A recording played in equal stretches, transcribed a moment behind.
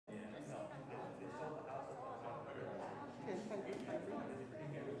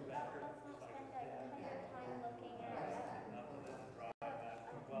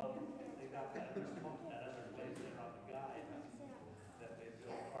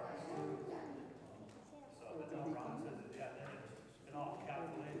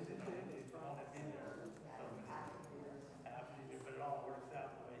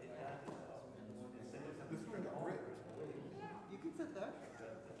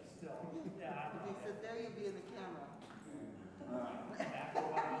If you sit there, you'll be in the camera.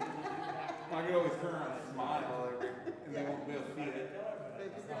 I can always turn around and smile, and they won't be able to see it. But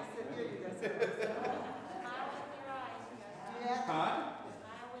if you're going to sit here, you got to sit there. Smile with your eyes. Yeah. Huh?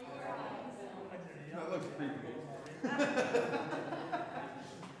 Smile with your eyes. That looks creepy. I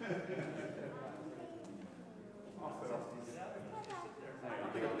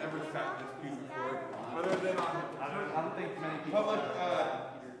think I've never sat in this pew before, other than on I don't think many people. public.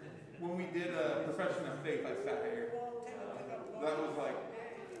 When we did a profession of faith, I sat here. That was like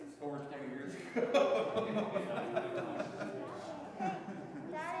over 20 years ago.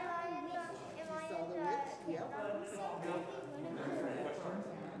 Daddy, am I Saw the witch? Yep. If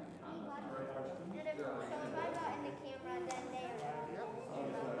I got in the camera, then they Yep.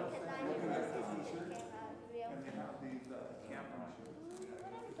 because I knew this was the camera real. And they have these cameras.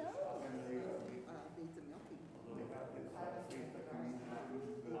 What are those? Beads of milky.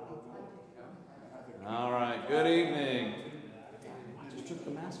 All right, good evening. I just took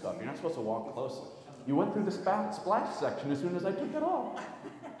the mask off. You're not supposed to walk close. You went through the splash section as soon as I took it off.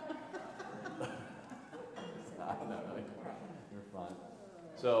 No, you're fine.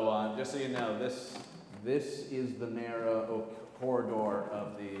 So just so you know, this is the narrow corridor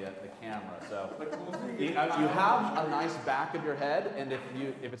of the camera. So you have a nice back of your head, and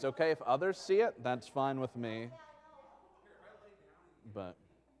if it's okay if others see it, that's fine with me. But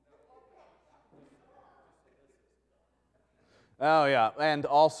oh yeah, and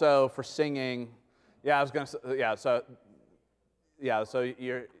also for singing, yeah, I was gonna say, so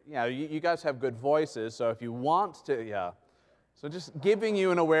you guys have good voices, so if you want to, so just giving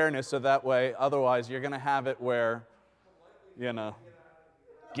you an awareness so that way, otherwise you're gonna have it where,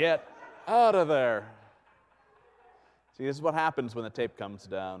 get out of there. See, this is what happens when the tape comes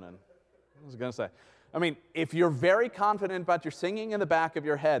down, and I was gonna say, I mean, if you're very confident about your singing in the back of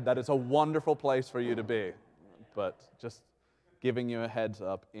your head, that is a wonderful place for you to be, but just giving you a heads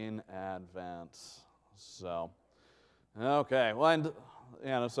up in advance. So, okay, well,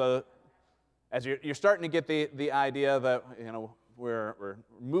 and so as you're starting to get the idea that we're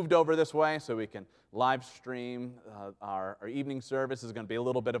moved over this way, so we can live stream our evening service. Is going to be a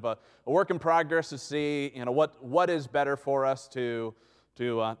little bit of a work in progress to see what is better for us to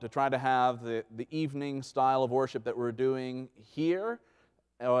try to have the evening style of worship that we're doing here.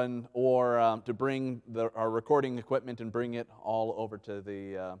 Or to bring our recording equipment and bring it all over to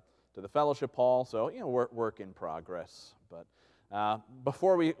the fellowship hall. So work in progress. But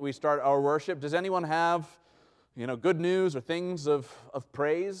before we start our worship, does anyone have good news or things of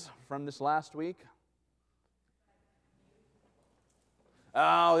praise from this last week?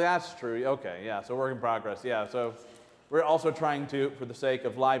 Oh, that's true. Okay, yeah. So work in progress. Yeah. So we're also trying to, for the sake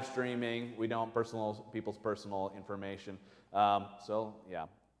of live streaming, we don't people's personal information. So yeah,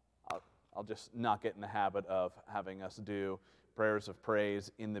 I'll just not get in the habit of having us do prayers of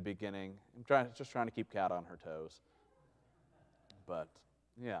praise in the beginning. I'm just trying to keep Kat on her toes. But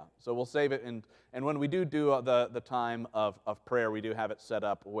yeah, so we'll save it, and when we do the time of prayer, we do have it set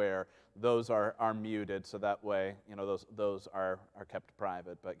up where those are muted, so that way those are kept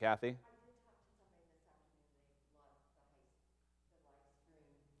private. But Kathy?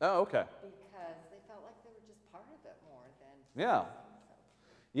 Oh, okay. Because they felt like they were just part of it more than... Yeah.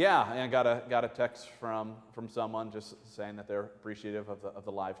 Yeah, and I got a text from someone just saying that they're appreciative of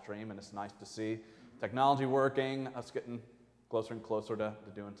the live stream, and it's nice to see technology working, us getting closer and closer to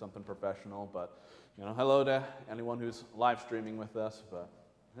doing something professional. But hello to anyone who's live streaming with us. But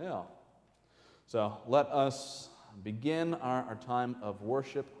yeah, so let us begin our time of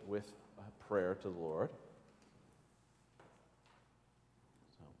worship with a prayer to the Lord.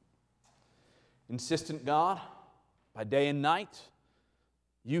 Insistent God, by day and night,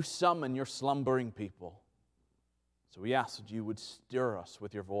 you summon your slumbering people. So we ask that you would stir us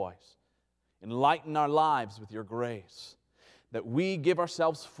with your voice, enlighten our lives with your grace, that we give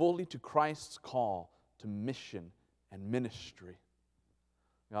ourselves fully to Christ's call to mission and ministry.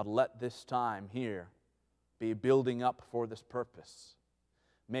 God, let this time here be building up for this purpose.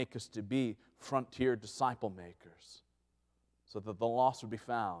 Make us to be frontier disciple makers so that the lost would be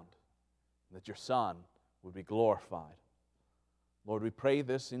found, that your Son would be glorified. Lord, we pray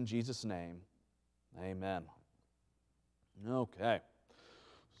this in Jesus' name. Amen. Okay.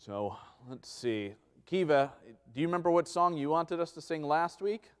 So, let's see. Kiva, do you remember what song you wanted us to sing last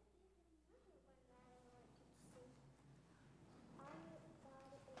week?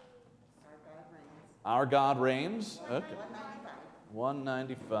 Our God Reigns. Okay.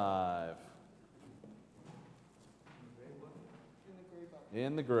 195.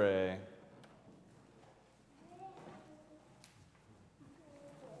 In the gray.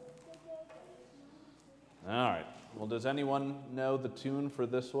 All right. Well, does anyone know the tune for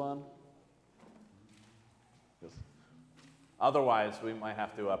this one? 'Cause otherwise, we might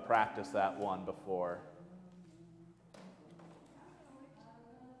have to practice that one before.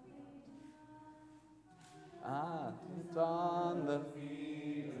 Ah, it's on the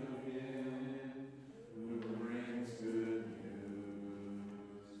feet of him who brings good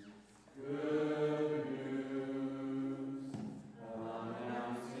news. Good news,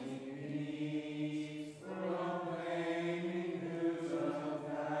 announcing peace, proclaiming news of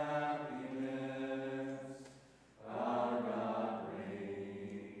happiness. Our God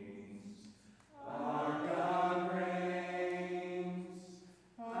reigns. Our God reigns.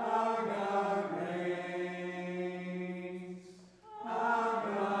 Our God reigns. Our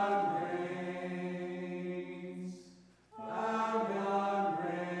God reigns. Our God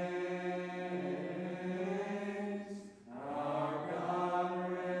reigns. Our God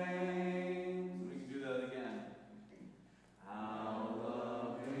reigns. We can do that again. How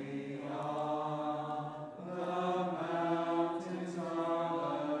lovely are the mountains are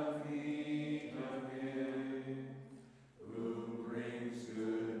the feet of him who brings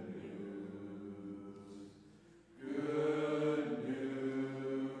good news. Good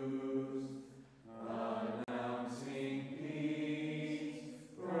news, announcing peace,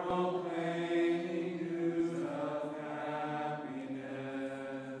 proclaiming news of happiness.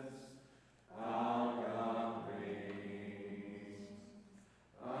 Our God reigns.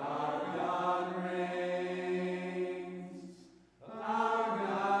 Our God reigns. Our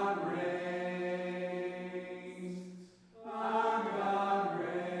God reigns. Our God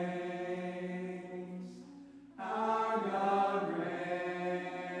reigns. Our God reigns.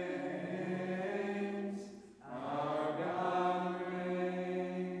 Our God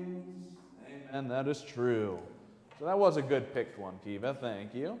reigns. Amen. That is true. So that was a good picked one, Kiva.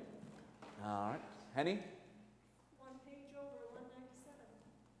 Thank you. All right. Henny? One page over, 197.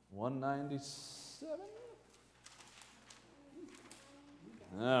 197?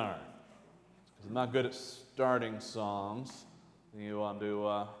 All right. 'Cause I'm not good at starting songs. You want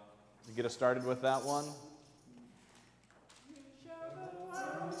to get us started with that one?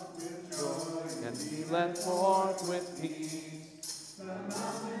 And be led forth with peace. The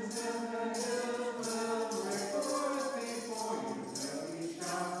mountains and the hills will break forth before you. There'll be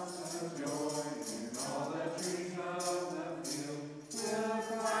shouts of joy, and all the trees of the field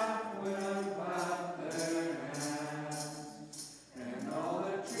will clap their hands. And all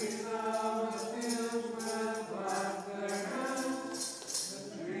the trees of the field will clap their hands.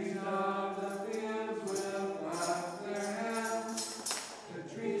 The trees of the fields will clap their hands. The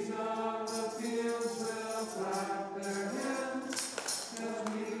trees of the fields will clap their hands as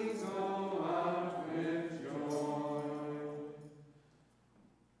we go out with joy.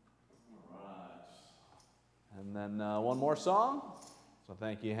 All right. And then one more song. So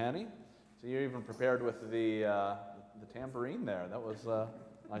thank you, Hanny. So you're even prepared with the tambourine there. That was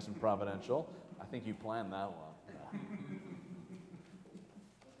nice and providential. I think you planned that one. Yeah.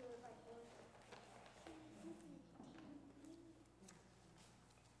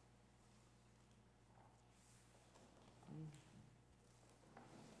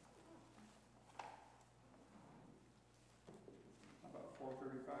 About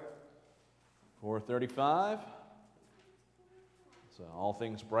 4:35. 4:35. So all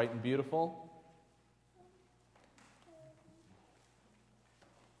things bright and beautiful.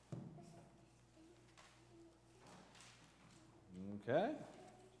 Okay.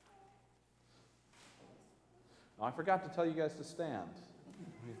 Oh, I forgot to tell you guys to stand.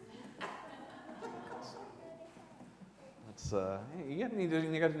 That's you guys need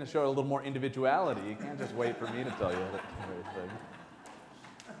to show a little more individuality. You can't just wait for me to tell you everything.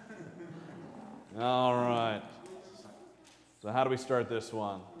 All right. So how do we start this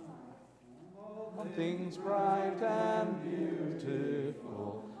one? All things bright and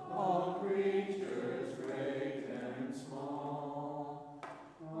beautiful, all creatures great and small,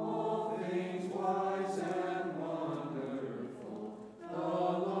 all things wise and wonderful, the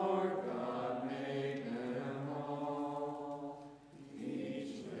Lord God made them all.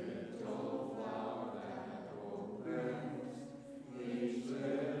 Each little flower that opens, each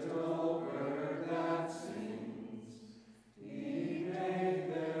little bird that sings, He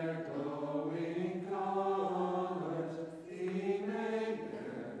made their glowing colors, He made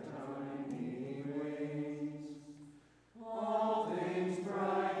their tiny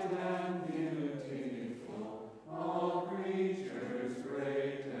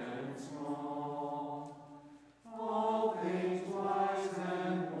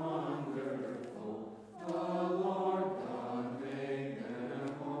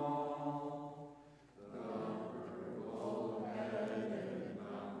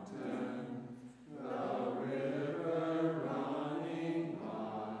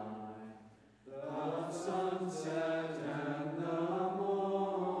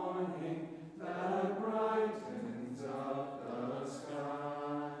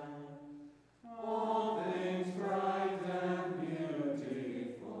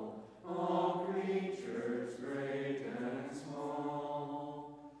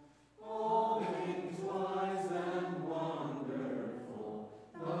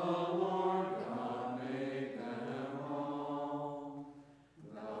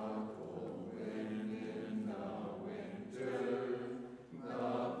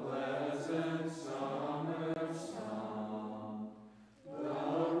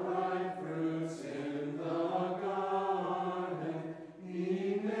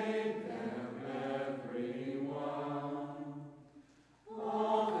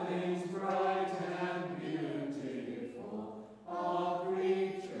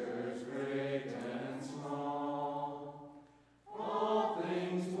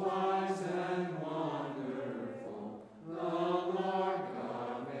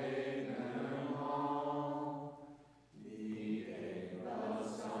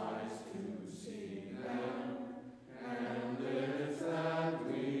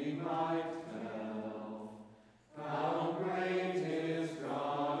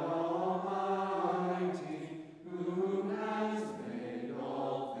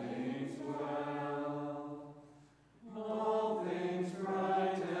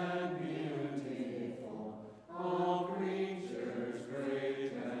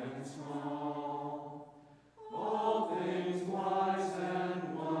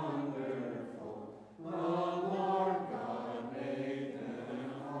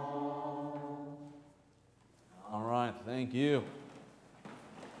Thank you.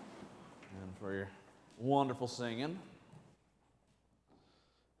 And for your wonderful singing.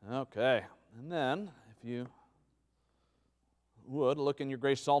 Okay, and then if you would look in your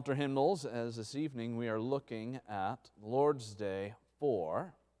Grace Psalter hymnals, as this evening we are looking at Lord's Day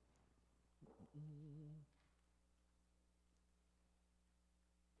 4.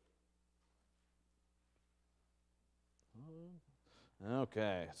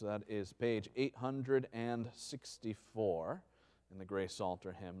 Okay, so that is page 864 in the Grace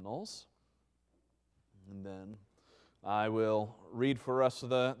Psalter hymnals. And then I will read for us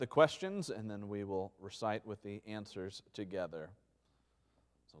the questions, and then we will recite with the answers together.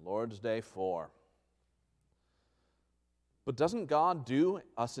 So, Lord's Day 4. But doesn't God do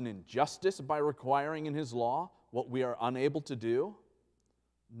us an injustice by requiring in His law what we are unable to do?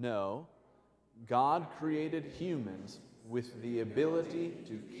 No. God created humans with the ability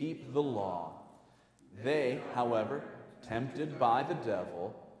to keep the law. They, however, tempted by the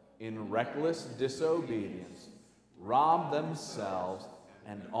devil, in reckless disobedience, rob themselves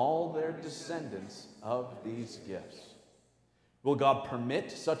and all their descendants of these gifts. Will God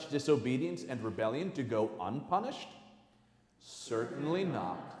permit such disobedience and rebellion to go unpunished? Certainly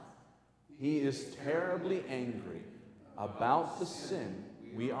not. He is terribly angry about the sin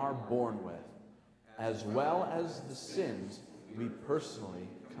we are born with, as well as the sins we personally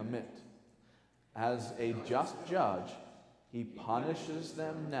commit. As a just judge, He punishes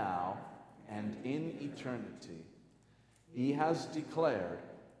them now and in eternity. He has declared,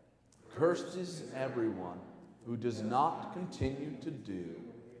 "Cursed is everyone who does not continue to do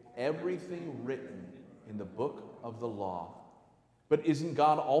everything written in the book of the law." But isn't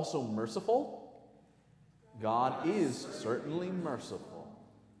God also merciful? God is certainly merciful,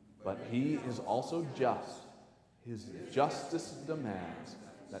 but He is also just. His justice demands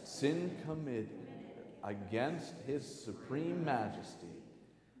that sin committed against His supreme majesty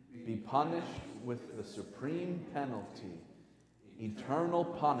be punished with the supreme penalty, eternal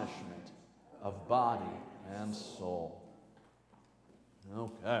punishment of body and soul.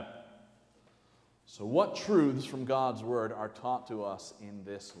 Okay. So what truths from God's Word are taught to us in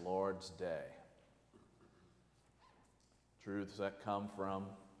this Lord's Day? Truths that come from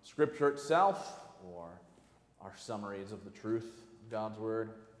Scripture itself, or our summaries of the truth of God's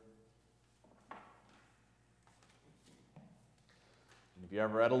Word? And if you're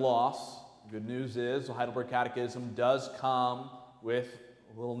ever at a loss, good news is the Heidelberg Catechism does come with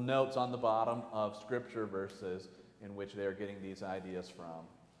little notes on the bottom of Scripture verses in which they are getting these ideas from.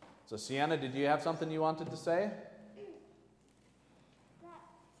 So, Sienna, did you have something you wanted to say?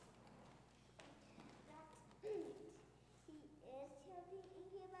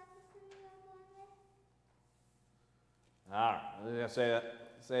 All right, say that.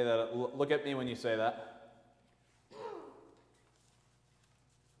 Say that. Look at me when you say that.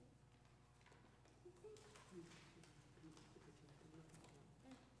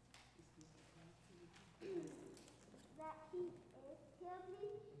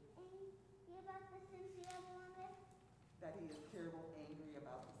 That He is terribly angry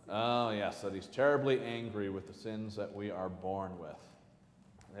about the sin. Oh, yes, that He's terribly angry with the sins that we are born with.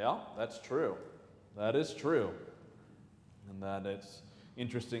 Yeah, that's true. That is true. And that it's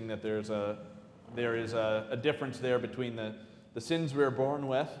interesting that there is a difference there between the sins we are born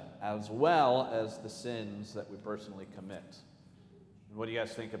with as well as the sins that we personally commit. And what do you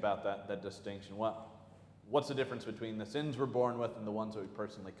guys think about that distinction? What's the difference between the sins we're born with and the ones that we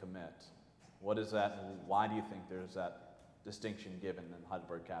personally commit? What is that, and why do you think there's that distinction given in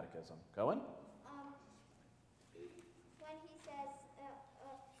Heidelberg Catechism? Cohen? When he says the difference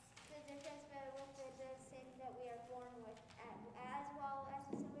with the sin that we are born with, as well as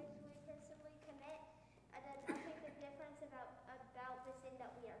the sin we personally commit, I think the difference about the sin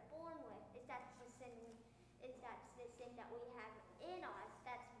that we are born with is that's the sin that we have in us.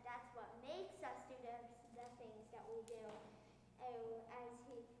 That's what makes us do the things that we do,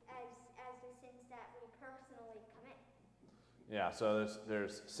 as the sins that we personally commit. Yeah, so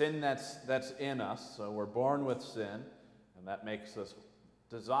there's sin that's in us, so we're born with sin, and that makes us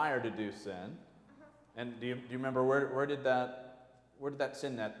desire to do sin. And do you remember where did that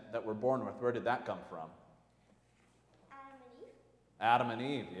sin that we're born with, where did that come from? Adam and Eve. Adam and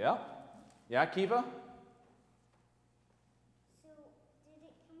Eve, yeah. Yeah, Kiva? So did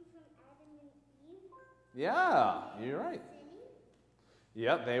it come from Adam and Eve? Yeah, you're right.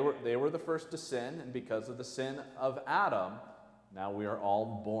 Yeah, they were the first to sin, and because of the sin of Adam, now we are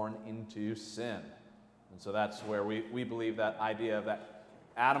all born into sin. And so that's where we believe that idea of that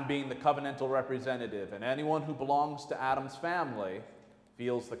Adam being the covenantal representative, and anyone who belongs to Adam's family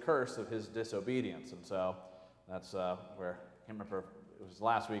feels the curse of his disobedience. And so That's where, I can't remember, it was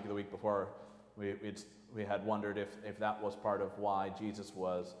last week or the week before, we had wondered if that was part of why Jesus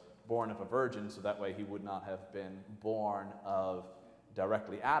was born of a virgin, so that way he would not have been born of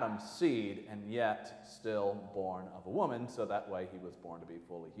directly Adam's seed, and yet still born of a woman, so that way he was born to be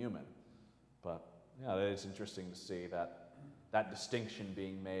fully human. But yeah, it is interesting to see that distinction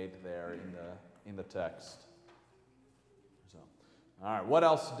being made there in the text. So, all right, what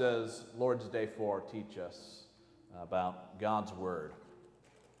else does Lord's Day 4 teach us about God's Word?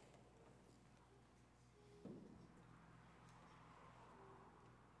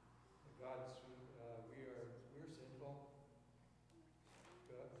 We're sinful.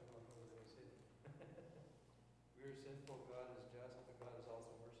 God, I don't know how we're going to say that. We're sinful. God is just, but God is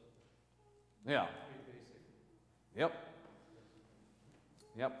also merciful. Yeah. Pretty basic.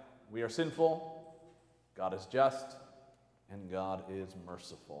 Yep. We are sinful, God is just, and God is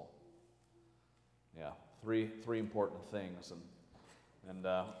merciful. Yeah, three important things. And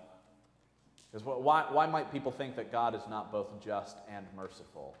because why might people think that God is not both just and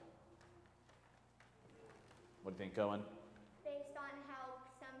merciful? What do you think, Cohen? Based on how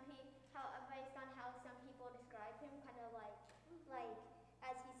some people describe him, kind of like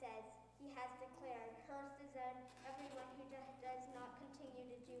as he says, he has declared, "Cursed is everyone who does not continue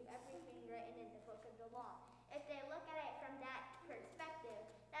to do everything written in the book of the law." If they look at it from that perspective,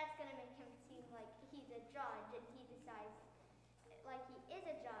 that's going to make him seem like he's a judge, and he decides like he is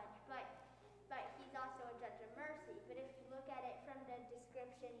a judge, but he's also a judge of mercy. But if you look at it from the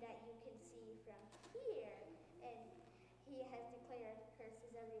description that you can see from here, and he has declared, "Cursed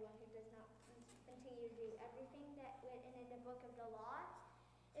is everyone who does not continue to do everything that written in the book of the law."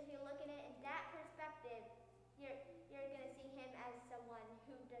 If you look at it in that perspective, you're going to see him as someone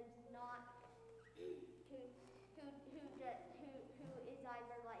who does not, who is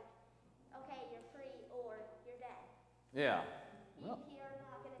either like, okay, you're free or you're dead. Yeah. You're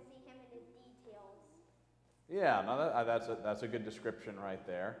not going to see him in the details. Yeah, no, that's a good description right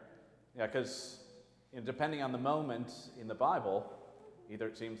there. Yeah, because depending on the moment in the Bible, either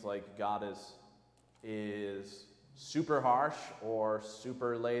it seems like God is super harsh or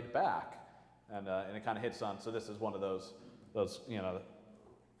super laid back, and it kind of hits on. So this is one of those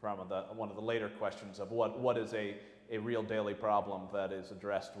from one of the later questions of what is a real daily problem that is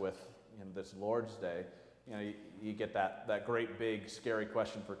addressed with this Lord's Day. You get that great big scary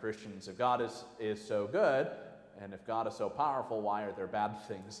question for Christians: if God is so good, and if God is so powerful, why are there bad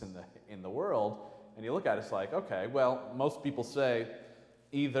things in the world? And you look at it, it's like, okay, well, most people say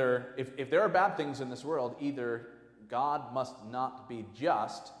either if there are bad things in this world, either God must not be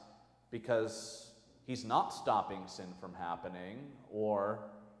just because he's not stopping sin from happening, or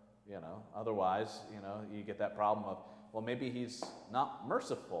otherwise, you get that problem of, well, maybe he's not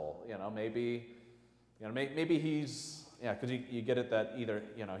merciful, maybe he's, because you get it that either,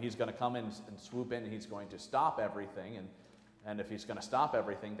 he's going to come in and swoop in, and he's going to stop everything, and if he's going to stop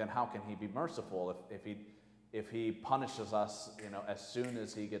everything, then how can he be merciful if he punishes us, as soon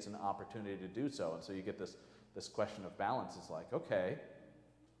as he gets an opportunity to do so? And so you get this question of balance. It's like, okay,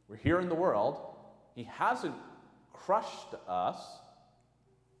 we're here in the world, he hasn't crushed us,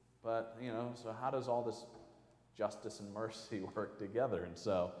 but, so how does all this justice and mercy work together? And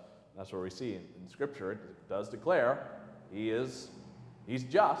so that's where we see in Scripture, it does declare he's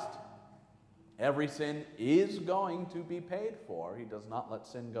just. Every sin is going to be paid for. He does not let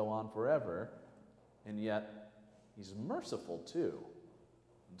sin go on forever, and yet he's merciful too.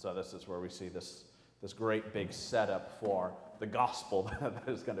 And so this is where we see this great big setup for the gospel that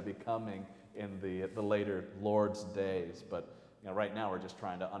is going to be coming in the later Lord's days. But right now we're just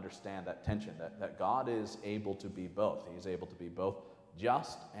trying to understand that tension, that God is able to be both. He's able to be both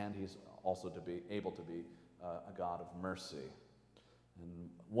just, and he's also able to be a God of mercy. And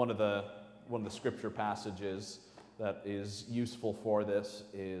one of the scripture passages that is useful for this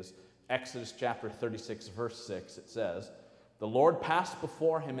is Exodus chapter 36, verse 6. It says, "The Lord passed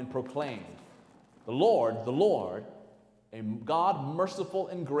before him and proclaimed, 'The Lord, a God merciful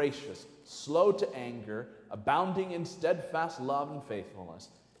and gracious, slow to anger, abounding in steadfast love and faithfulness,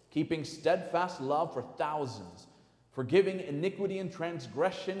 keeping steadfast love for thousands, forgiving iniquity and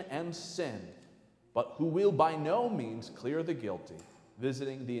transgression and sin, but who will by no means clear the guilty,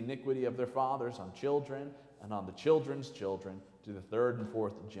 visiting the iniquity of their fathers on children and on the children's children to the third and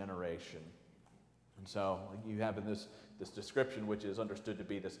fourth generation.'" And so you have in this description, which is understood to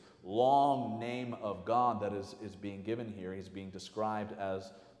be this long name of God that is being given here. He's being described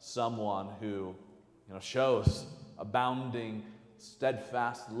as someone who shows abounding,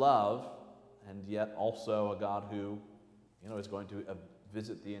 steadfast love, and yet also a God who is going to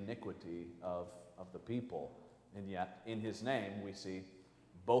visit the iniquity of the people. And yet, in his name, we see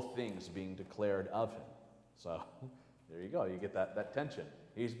both things being declared of him. So there you go. You get that tension.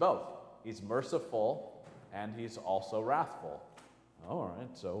 He's both. He's merciful and he's also wrathful. All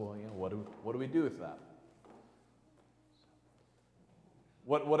right. So what do we do with that?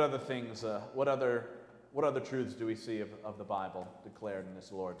 What other things? What other truths do we see of the Bible declared in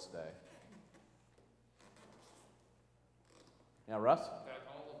this Lord's Day? Yeah, Russ? That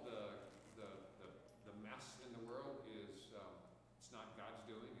all of the mess in the world is, it's not God's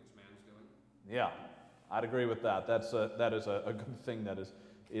doing, it's man's doing. Yeah, I'd agree with that. That is a good thing that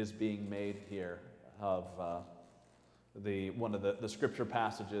is being made here of one of the scripture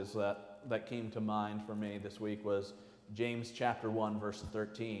passages that came to mind for me this week was James chapter 1, verse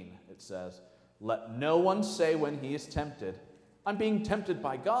 13. It says, "Let no one say when he is tempted, I'm being tempted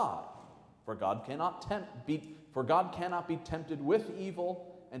by God. For God cannot be tempted with evil,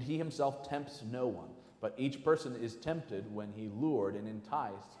 and he himself tempts no one. But each person is tempted when he is lured and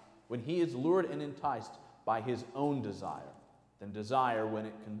enticed by his own desire. Then desire, when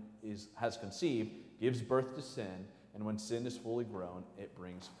it has conceived, gives birth to sin, and when sin is fully grown, it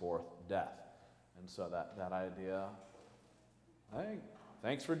brings forth death." And so that idea. Hey,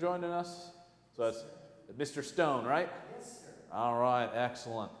 thanks for joining us. So it's Mr. Stone, right? Yes, sir. All right,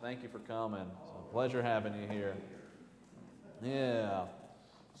 excellent. Thank you for coming. It's a pleasure having you here. Yeah.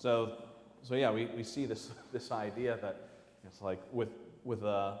 So yeah, we see this idea that it's like with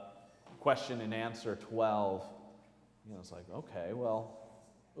question and answer 12. It's like, okay, well,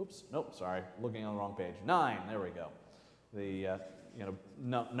 oops, nope, sorry, looking on the wrong page. 9, there we go. The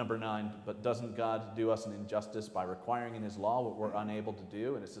number 9. But doesn't God do us an injustice by requiring in His law what we're unable to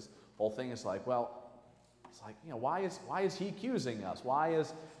do? And it's this whole thing is like, well, it's like, why is He accusing us? Why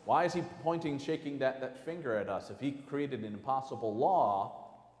is He pointing, shaking that finger at us? If He created an impossible law,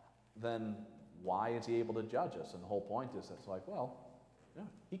 then why is He able to judge us? And the whole point is, it's like, well,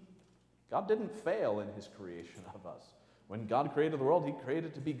 God didn't fail in His creation of us. When God created the world, He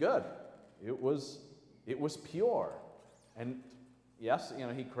created it to be good. It was pure. And yes,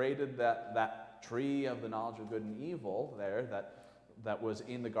 He created that tree of the knowledge of good and evil there that was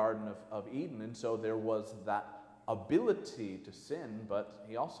in the Garden of Eden, and so there was that ability to sin, but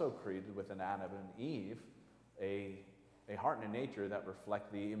He also created within Adam and Eve a heart and a nature that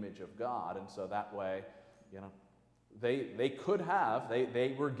reflect the image of God, and so that way,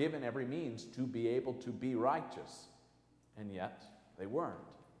 they were given every means to be able to be righteous, and yet they weren't.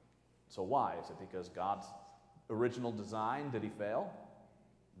 So why? Is it because God's original design, did He fail?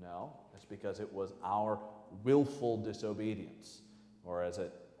 No, it's because it was our willful disobedience, or as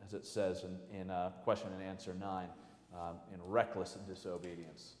it says in question and answer 9, in reckless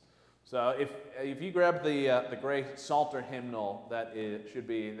disobedience. So if you grab the gray Psalter hymnal that should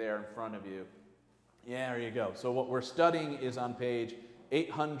be there in front of you, yeah, there you go. So what we're studying is on page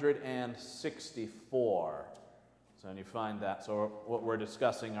 864. So when you find that, so what we're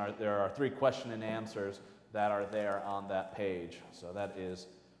discussing there are 3 question and answers that are there on that page. So that is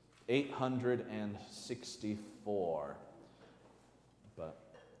 864. But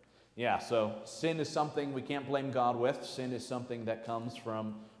yeah, so sin is something we can't blame God with. Sin is something that comes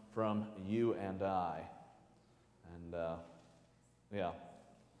from you and I. And yeah.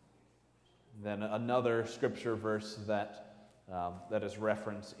 Then another scripture verse that is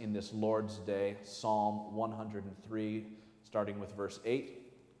referenced in this Lord's Day, Psalm 103, starting with verse 8.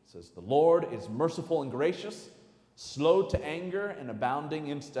 It says, "The Lord is merciful and gracious, slow to anger and abounding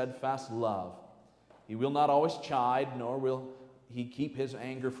in steadfast love. He will not always chide, nor will He keep His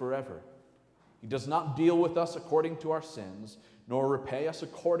anger forever. He does not deal with us according to our sins, nor repay us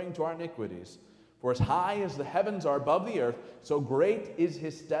according to our iniquities. For as high as the heavens are above the earth, so great is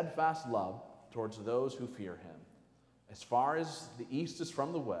His steadfast love towards those who fear Him. As far as the east is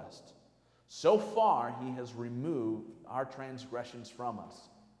from the west, so far He has removed our transgressions from us.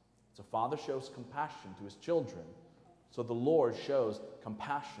 As a father shows compassion to his children, so the Lord shows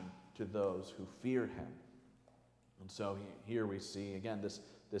compassion to those who fear Him." And so here we see, again, this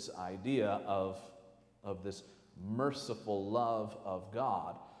idea of this merciful love of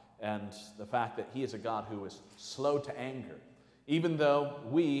God, and the fact that He is a God who is slow to anger. Even though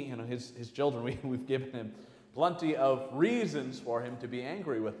we, His children, we've given Him plenty of reasons for Him to be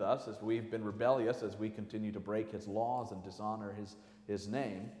angry with us as we've been rebellious, as we continue to break His laws and dishonor His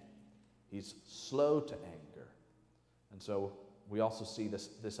name. He's slow to anger. And so we also see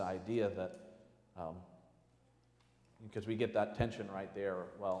this idea that, because we get that tension right there,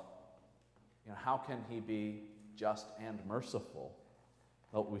 well, how can He be just and merciful?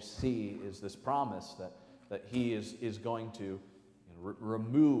 What we see is this promise that He is going to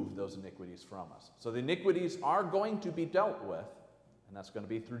remove those iniquities from us. So the iniquities are going to be dealt with, and that's going to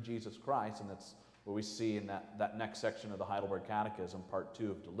be through Jesus Christ, and that's what we see in that next section of the Heidelberg Catechism, part 2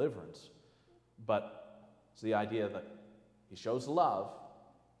 of deliverance. But it's the idea that he shows love,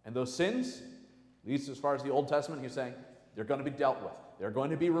 and those sins, at least as far as the Old Testament, he's saying, they're going to be dealt with. They're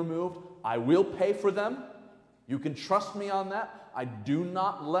going to be removed. I will pay for them. You can trust me on that. I do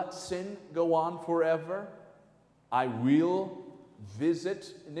not let sin go on forever. I will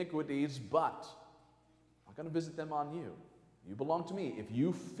visit iniquities, but I'm not going to visit them on you. You belong to me. If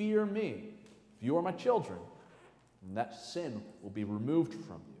you fear me, if you are my children, then that sin will be removed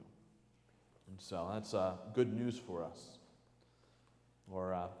from you. And so that's good news for us.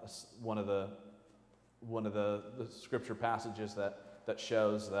 Or one of the scripture passages that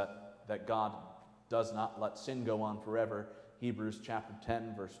shows that God does not let sin go on forever. Hebrews chapter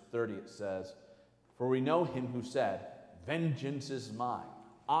 10, verse 30, it says, "For we know him who said, 'Vengeance is mine,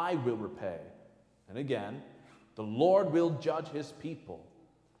 I will repay.' And again, 'The Lord will judge his people.'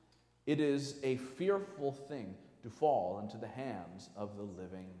 It is a fearful thing to fall into the hands of the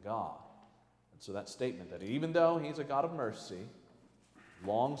living God." And so that statement that even though he's a God of mercy,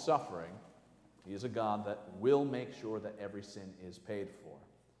 long-suffering, he is a God that will make sure that every sin is paid for.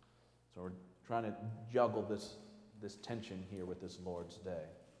 So we're trying to juggle this tension here with this Lord's Day.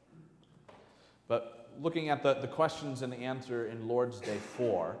 But looking at the questions and the answer in Lord's Day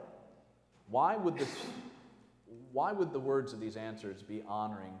 4, why would the words of these answers be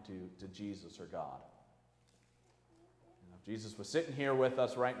honoring to Jesus or God? If Jesus was sitting here with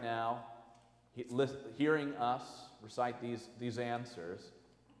us right now, hearing us recite these answers,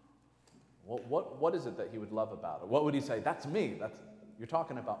 what is it that he would love about it? What would he say? That's me. You're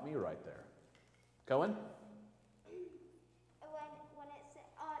talking about me right there. Cohen?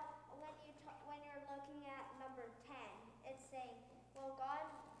 When you're looking at number 10, it's saying, "Will God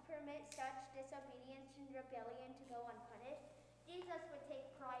permit such disobedience and rebellion to go unpunished?" Jesus would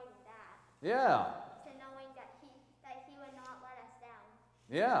take pride in that. Yeah. To knowing that he would not let us down.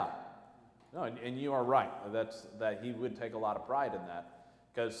 Yeah. No, and you are right. That he would take a lot of pride in that.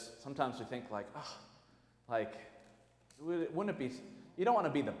 Because sometimes we think wouldn't it be, you don't want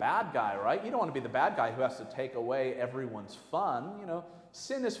to be the bad guy, right? You don't want to be the bad guy who has to take away everyone's fun. You know,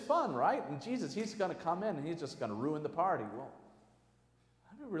 sin is fun, right? And Jesus, he's going to come in and he's just going to ruin the party. Well,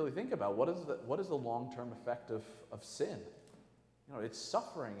 how do we really think about what is the long-term effect of sin? You know, it's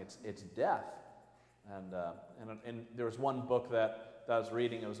suffering, it's death. And there was one book that I was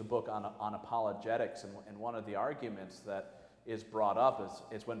reading. It was a book on apologetics, and one of the arguments that is brought up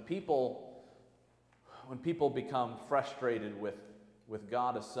is when people become frustrated with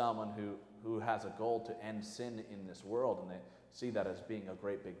God as someone who has a goal to end sin in this world, and they see that as being a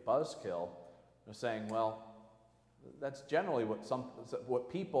great big buzzkill, they're saying, well, that's generally what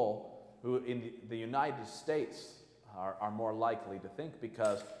people who in the United States are more likely to think,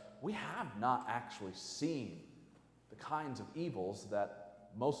 because we have not actually seen the kinds of evils that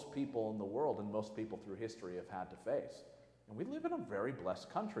most people in the world and most people through history have had to face. And we live in a very blessed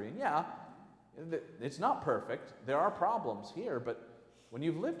country. And yeah, it's not perfect. There are problems here, but when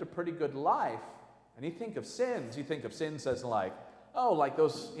you've lived a pretty good life and you think of sins as like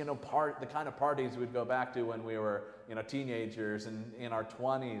those, the kind of parties we'd go back to when we were, teenagers and in our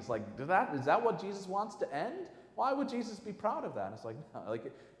 20s. Like, is that what Jesus wants to end? Why would Jesus be proud of that? And it's like, no.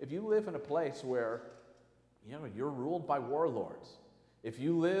 Like, if you live in a place where, you're ruled by warlords, if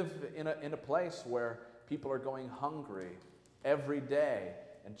you live in a place where people are going hungry every day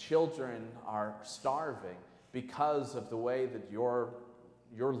and children are starving because of the way that your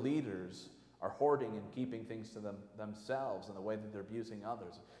leaders are hoarding and keeping things to themselves and the way that they're abusing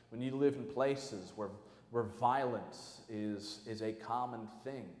others, when you live in places where violence is a common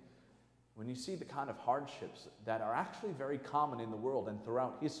thing, when you see the kind of hardships that are actually very common in the world and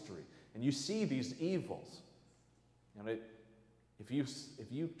throughout history, and you see these evils, if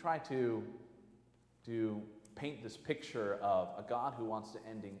you try to paint this picture of a God who wants to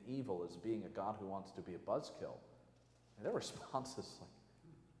ending evil as being a God who wants to be a buzzkill, and their response is like,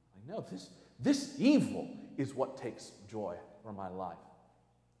 no, this evil is what takes joy from my life.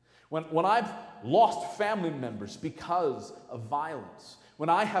 When I've lost family members because of violence, when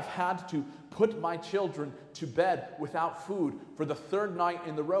I have had to put my children to bed without food for the third night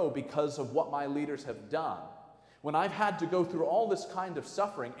in the row because of what my leaders have done, when I've had to go through all this kind of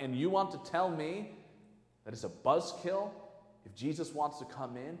suffering, and you want to tell me that it's a buzzkill if Jesus wants to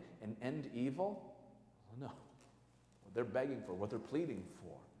come in and end evil? No. What they're begging for, what they're pleading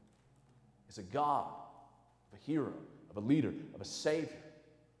for, is a God, of a hero, of a leader, of a Savior,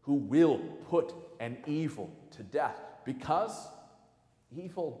 who will put an evil to death, because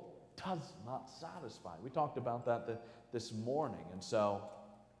evil does not satisfy. We talked about that this morning. And so,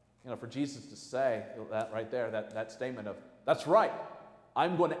 for Jesus to say that right there, that statement of, that's right,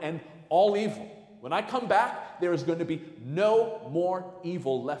 I'm going to end all evil. When I come back, there is going to be no more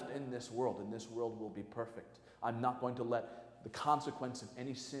evil left in this world, and this world will be perfect. I'm not going to let the consequence of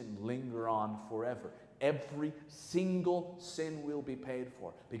any sin linger on forever. Every single sin will be paid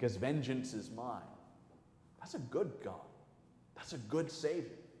for, because vengeance is mine. That's a good God. That's a good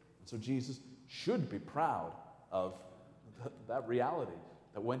Savior. And so Jesus should be proud of that reality,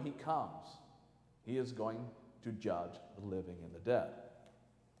 that when he comes, he is going to judge the living and the dead.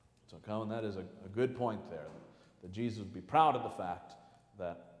 So, Cohen, that is a good point there, that Jesus would be proud of the fact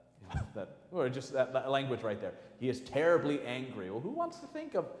or just that language right there. He is terribly angry. Well, who wants to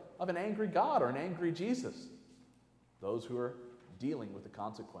think of an angry God or an angry Jesus? Those who are dealing with the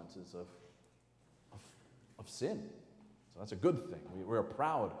consequences of sin. So that's a good thing. We're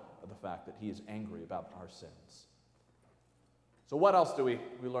proud of the fact that he is angry about our sins. So what else do we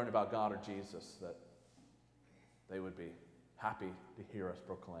learn about God or Jesus that they would be happy to hear us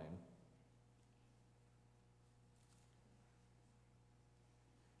proclaim?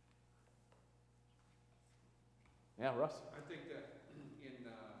 Yeah, Russ? I think that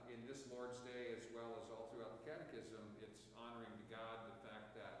in this Lord's Day, as well as all throughout the Catechism, it's honoring to God the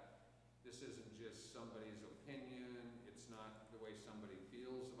fact that this isn't just somebody's opinion, it's not the way somebody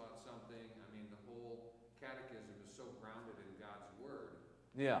feels about something. I mean, the whole Catechism is so grounded in God's Word.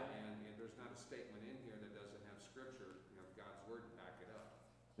 Yeah. And there's not a statement in here that doesn't have Scripture, God's Word to back it up.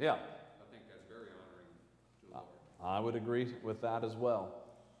 Yeah. I think that's very honoring to the Lord. I would agree with that as well.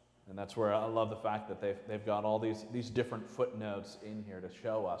 And that's where I love the fact that they've got all these different footnotes in here to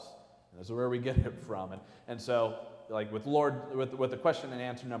show us. And this is where we get it from. And so, like with the question and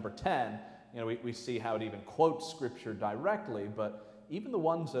answer number 10, we see how it even quotes Scripture directly, but even the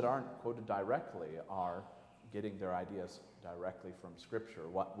ones that aren't quoted directly are getting their ideas directly from Scripture,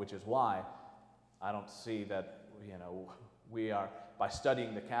 which is why I don't see that, we are, by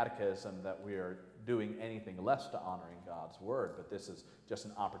studying the Catechism, that we are doing anything less to honoring God's Word, but this is just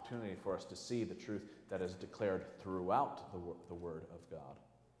an opportunity for us to see the truth that is declared throughout the Word of God.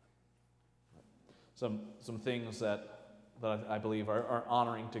 Some things that I believe are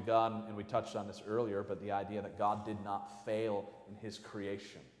honoring to God, and we touched on this earlier, but the idea that God did not fail in his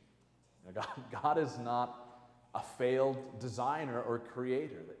creation. God is not a failed designer or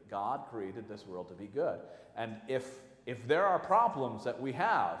creator, that God created this world to be good. And if there are problems that we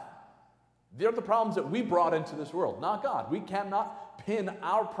have, they're the problems that we brought into this world, not God. We cannot pin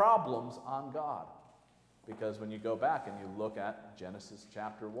our problems on God. Because when you go back and you look at Genesis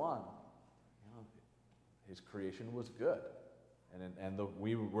chapter 1, his creation was good. And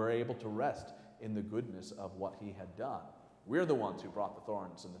we were able to rest in the goodness of what he had done. We're the ones who brought the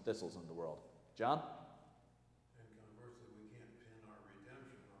thorns and the thistles into the world. John? And conversely, we can't pin our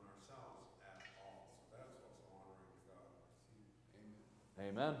redemption on ourselves at all. So that's also honoring to God.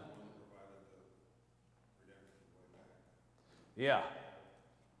 Amen. Provided the redemption way back. Yeah.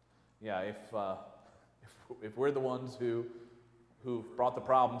 Yeah, if we're the ones who've brought the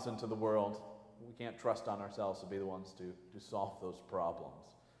problems into the world, we can't trust on ourselves to be the ones to solve those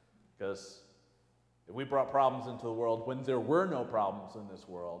problems. Because if we brought problems into the world when there were no problems in this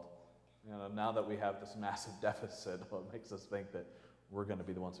world, now that we have this massive deficit, it makes us think that we're going to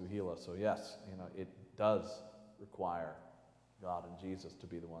be the ones who heal us. So yes, it does require God and Jesus to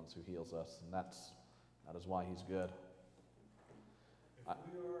be the ones who heals us, and that is why he's good. If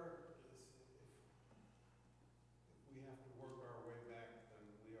we have to work our way back, then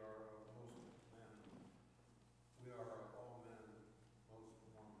we are most men. We are all men, most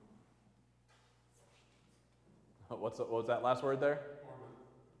Mormon. What was that last word there? Mormon.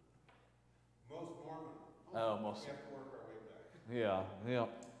 Most Mormon. Oh, most. We have to work our way back. Yeah.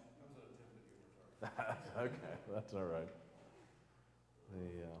 That was an attempted humor, sorry. Okay, that's all right.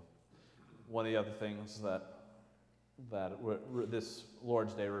 One of the other things that this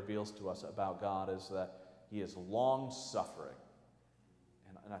Lord's Day reveals to us about God is that he is long-suffering.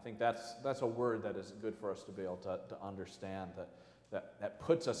 And I think that's a word that is good for us to be able to understand, that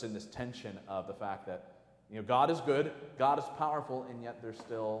puts us in this tension of the fact that God is good, God is powerful, and yet there's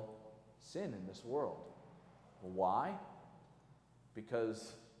still sin in this world. Why?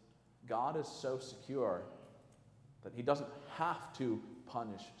 Because God is so secure that he doesn't have to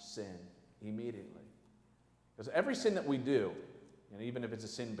punish sin immediately. Because every sin that we do, even if it's a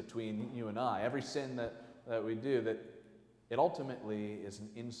sin between you and I, every sin that we do, that it ultimately is an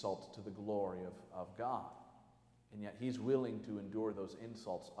insult to the glory of God. And yet he's willing to endure those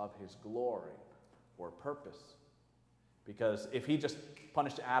insults of his glory for a purpose. Because if he just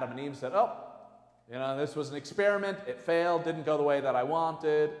punished Adam and Eve and said, oh, you know, this was an experiment, it failed, didn't go the way that I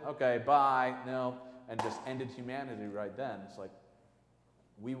wanted, okay, bye, no, and just ended humanity right then, it's like,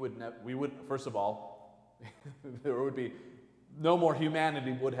 we would, first of all, there would be, no more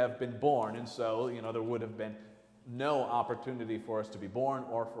humanity would have been born, and so, you know, there would have been no opportunity for us to be born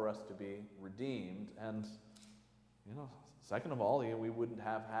or for us to be redeemed, and, you know, second of all, we wouldn't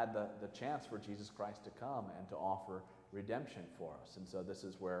have had the chance for Jesus Christ to come and to offer redemption for us. And so this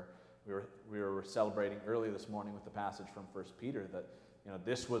is where we were celebrating earlier this morning with the passage from 1 Peter that, you know,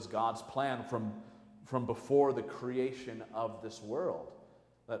 this was God's plan from before the creation of this world.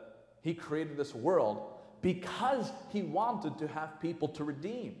 That he created this world because he wanted to have people to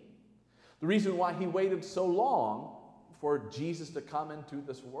redeem. The reason why he waited so long for Jesus to come into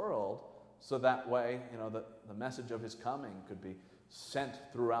this world, so that way, you know, the message of his coming could be sent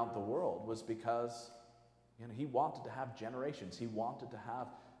throughout the world, was because, you know, he wanted to have generations. He wanted to have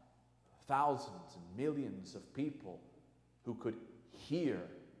thousands and millions of people who could hear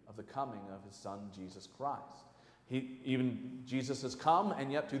of the coming of his son, Jesus Christ. Jesus has come,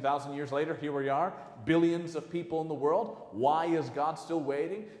 and yet 2,000 years later, here we are, billions of people in the world. Why is God still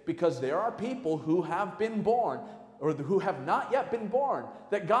waiting? Because there are people who have been born, or who have not yet been born,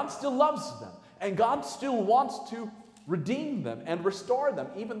 that God still loves them, and God still wants to redeem them and restore them,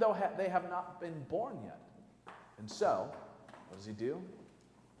 even though they have not been born yet. And so, what does he do?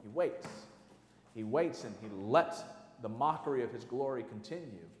 He waits. He waits and he lets the mockery of his glory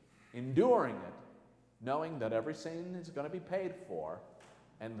continue, enduring it, knowing that every sin is going to be paid for,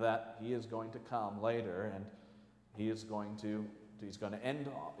 and that he is going to come later, and he's going to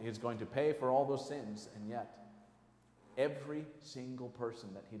pay for all those sins, and yet every single person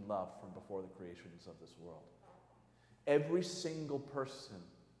that he loved from before the creations of this world, every single person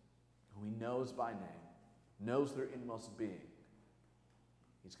who he knows by name, knows their inmost being,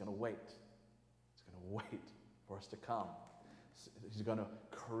 he's going to wait. He's going to wait for us to come. He's going to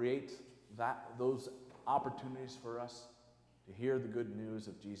create those opportunities for us to hear the good news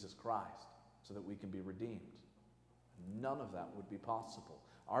of Jesus Christ so that we can be redeemed. None of that would be possible.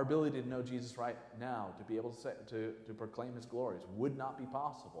 Our ability to know Jesus right now, to be able to proclaim his glories, would not be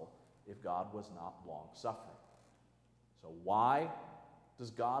possible if God was not long-suffering. So why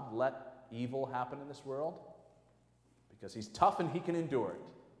does God let evil happen in this world? Because he's tough and he can endure it.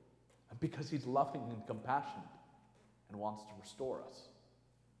 And because he's loving and compassionate and wants to restore us.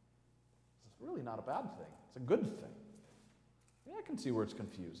 It's really not a bad thing. It's a good thing. Yeah, I can see where it's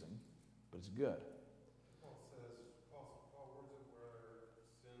confusing, but it's good. Paul words it where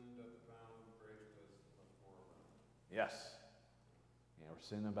sin doth abound, grace does much more abound. Yes. Yeah, where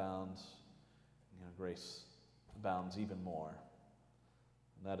sin abounds, you know, grace abounds even more.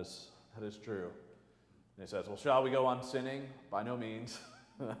 And that is true. And he says, well, shall we go on sinning? By no means.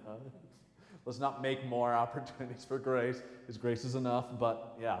 Let's not make more opportunities for grace. His grace is enough,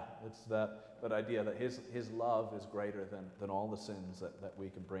 but yeah, it's that idea that his love is greater than all the sins that we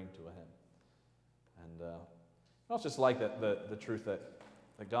can bring to him. And it's just like the truth that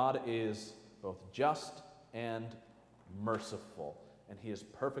God is both just and merciful, and he is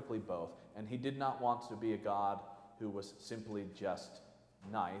perfectly both. And he did not want to be a God who was simply just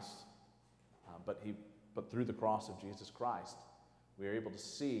nice, but through the cross of Jesus Christ, we are able to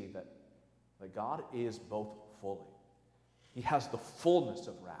see that God is both fully. He has the fullness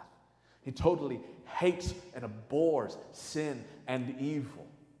of wrath. He totally hates and abhors sin and evil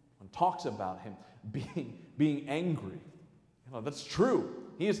and talks about him being angry. You know, that's true.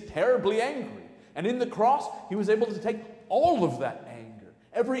 He is terribly angry. And in the cross, he was able to take all of that anger,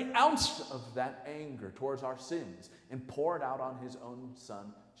 every ounce of that anger towards our sins, and pour it out on his own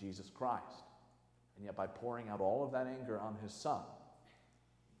Son, Jesus Christ. And yet by pouring out all of that anger on his Son,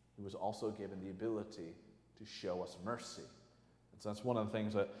 he was also given the ability to show us mercy. And so that's one of the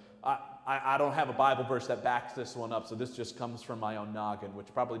things that I don't have a Bible verse that backs this one up, so this just comes from my own noggin, which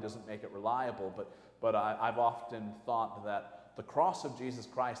probably doesn't make it reliable, but I've often thought that the cross of Jesus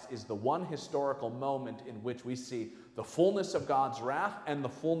Christ is the one historical moment in which we see the fullness of God's wrath and the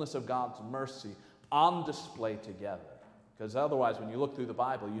fullness of God's mercy on display together. Because otherwise, when you look through the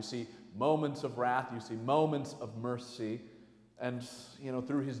Bible, you see moments of wrath, you see moments of mercy, and you know,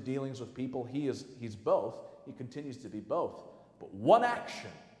 through his dealings with people, he's both. He continues to be both. But one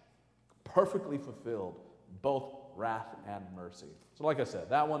action perfectly fulfilled both wrath and mercy. So like I said,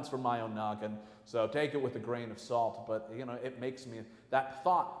 that one's from my own noggin, so take it with a grain of salt, but you know, that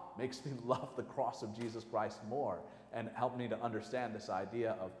thought makes me love the cross of Jesus Christ more and help me to understand this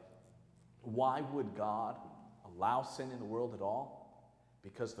idea of why would God allow sin in the world at all?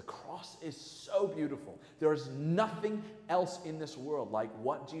 because the cross is so beautiful. There is nothing else in this world like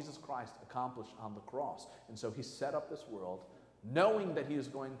what Jesus Christ accomplished on the cross. And so he set up this world knowing that he is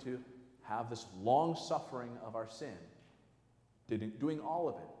going to have this long suffering of our sin, doing all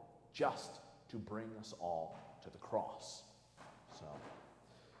of it just to bring us all to the cross. So,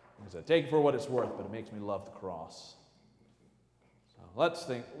 like I said, take it for what it's worth, but it makes me love the cross. So let's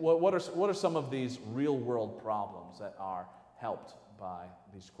think, what are some of these real-world problems that are helped by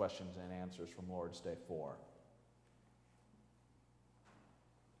these questions and answers from Lord's Day 4?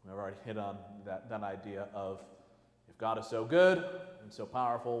 We've already hit on that idea of, if God is so good and so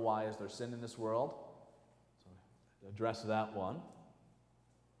powerful, why is there sin in this world? So address that one.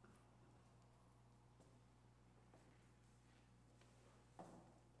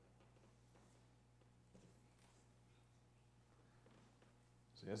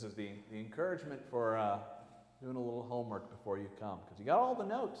 So this is the encouragement for doing a little homework before you come, because you got all the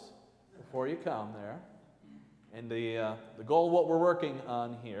notes before you come there. And the goal of what we're working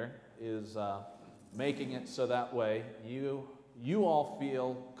on here is making it so that way you all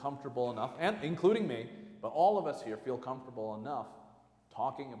feel comfortable enough, and including me, but all of us here feel comfortable enough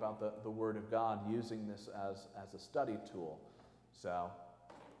talking about the Word of God, using this as a study tool. So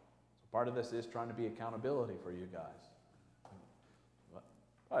part of this is trying to be accountability for you guys.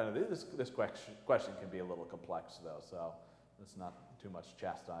 I know, this question can be a little complex, though, so it's not too much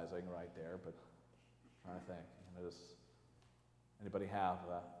chastising right there, but I'm trying to think. Does anybody have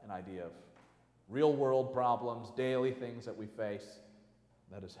an idea of real-world problems, daily things that we face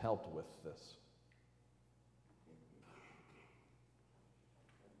that has helped with this?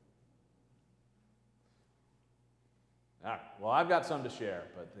 All right, well, I've got some to share,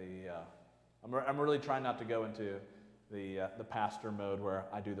 but I'm really trying not to go into the pastor mode where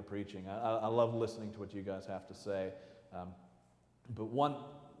I do the preaching. I love listening to what you guys have to say, but one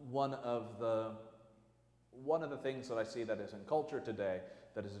of the things that I see that is in culture today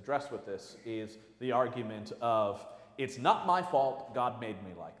that is addressed with this is the argument of, it's not my fault, God made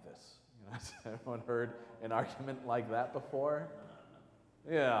me like this. Has everyone heard an argument like that before?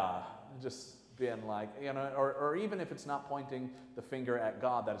 Yeah, just being like, or even if it's not pointing the finger at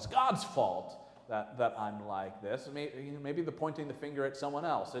God, that it's God's fault that I'm like this. Maybe the pointing the finger at someone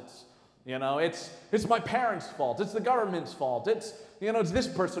else. It's my parents' fault. It's the government's fault. It's this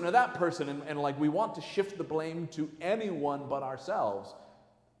person or that person, and like we want to shift the blame to anyone but ourselves.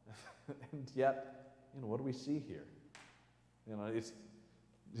 And yet, what do we see here?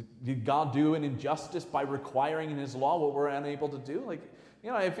 Did God do an injustice by requiring in His law what we're unable to do?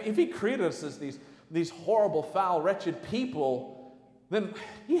 If He created us as these horrible, foul, wretched people, then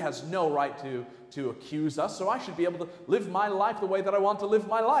He has no right to accuse us, so I should be able to live my life the way that I want to live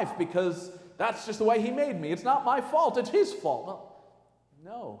my life, because that's just the way He made me. It's not my fault, it's His fault. Well,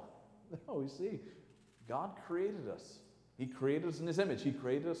 no, you see, God created us. He created us in His image. He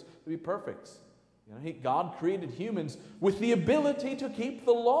created us to be perfect. God created humans with the ability to keep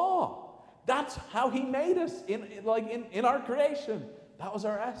the law. That's how He made us in our creation. That was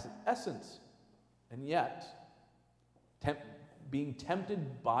our essence. And yet, being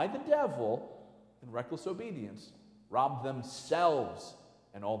tempted by the devil in reckless obedience, robbed themselves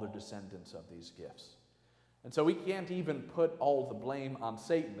and all their descendants of these gifts. And so we can't even put all the blame on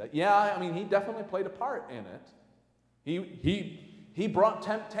Satan. He definitely played a part in it. He brought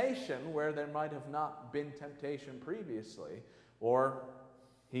temptation where there might have not been temptation previously, or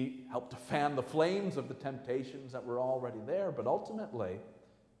he helped to fan the flames of the temptations that were already there. But ultimately,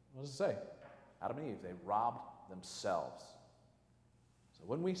 what does it say? Adam and Eve, they robbed themselves. So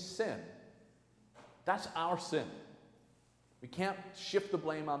when we sin, that's our sin. We can't shift the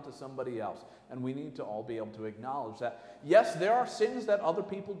blame onto somebody else. And we need to all be able to acknowledge that, yes, there are sins that other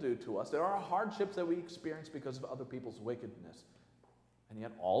people do to us. There are hardships that we experience because of other people's wickedness. And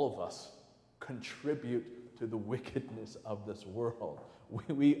yet all of us contribute to the wickedness of this world.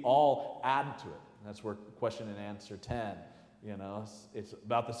 We all add to it. And that's where question and answer 10, it's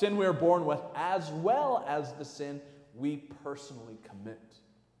about the sin we are born with as well as the sin we personally commit.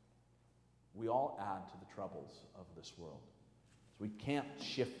 We all add to the troubles of this world. So we can't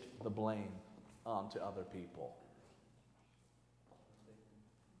shift the blame onto other people.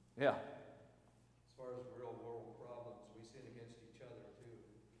 Yeah. As far as real world problems, we sin against each other too.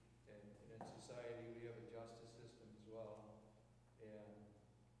 And in society, we have a justice system as well. And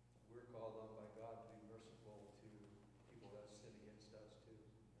we're called on by God to be merciful to people that sin against us too,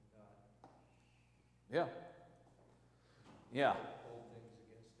 and not hold things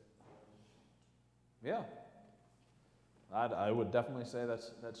against them. Yeah. I would definitely say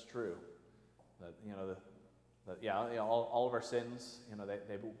that's true. That that all of our sins,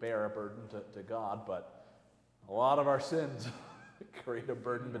 they bear a burden to God, but a lot of our sins create a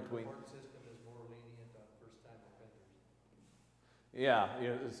burden between. Our court system is more lenient on first-time offenders. Yeah,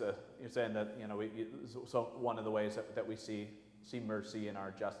 you're saying that so one of the ways that we see mercy in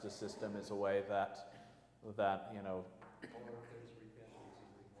our justice system is a way that Or if there's repentance and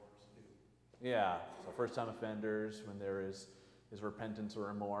remorse too. Yeah, so first-time offenders, when there is repentance or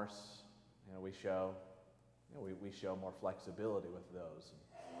remorse, we show more flexibility with those.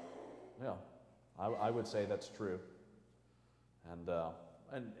 I would say that's true.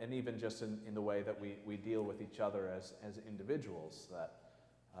 And even just in the way that we deal with each other as individuals, that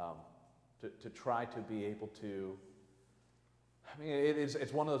to try to be able to,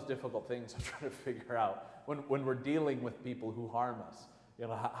 it's one of those difficult things I'm trying to figure out when we're dealing with people who harm us.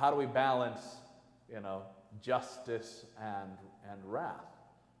 How do we balance, justice and wrath?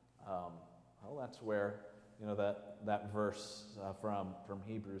 Well, that's where that verse from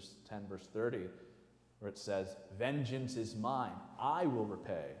Hebrews 10 verse 30, where it says, "Vengeance is mine; I will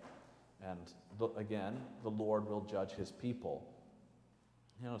repay," and again, the Lord will judge His people.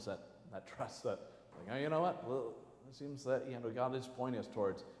 It's that trust that, well, it seems that God is pointing us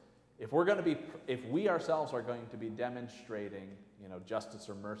towards. If we ourselves are going to be demonstrating, justice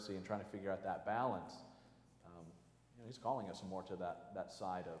or mercy and trying to figure out that balance, He's calling us more to that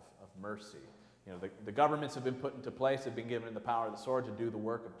side of mercy. The governments have been put into place, have been given the power of the sword to do the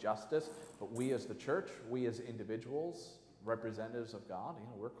work of justice, but we as the church, we as individuals, representatives of God,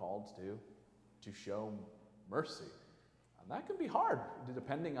 we're called to show mercy. And that can be hard,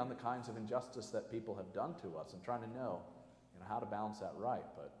 depending on the kinds of injustice that people have done to us, and trying to know, how to balance that right.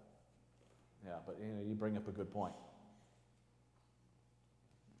 But you bring up a good point.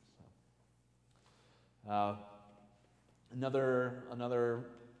 Another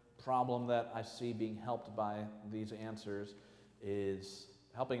problem that I see being helped by these answers is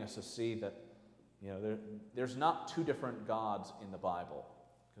helping us to see that there's not two different gods in the Bible.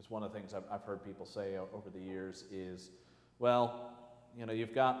 Because one of the things I've heard people say over the years is, well,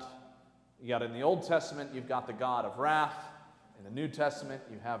 you've got in the Old Testament, you've got the God of wrath. In the New Testament,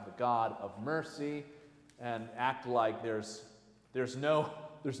 you have the God of mercy, and act like there's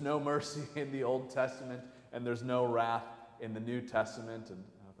no mercy in the Old Testament and there's no wrath in the New Testament. And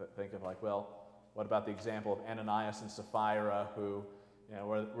think of well, what about the example of Ananias and Sapphira, who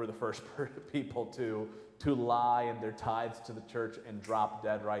were the first people to lie in their tithes to the church and drop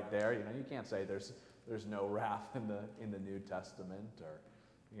dead right there? You can't say there's no wrath in the New Testament.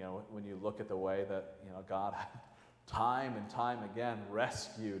 Or when you look at the way that God time and time again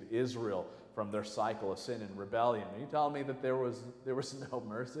rescued Israel from their cycle of sin and rebellion. Are you telling me that there was no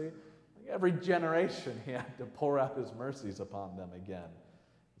mercy? Every generation He had to pour out His mercies upon them again.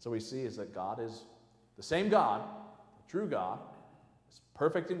 So we see is that God is the same God, the true God, is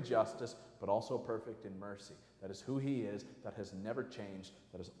perfect in justice, but also perfect in mercy. That is who He is, that has never changed,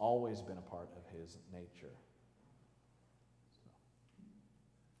 that has always been a part of His nature.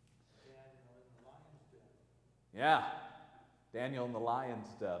 Yeah, Daniel in the lion's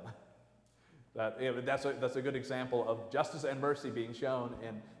den. That's a good example of justice and mercy being shown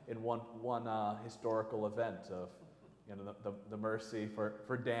in one historical event of the mercy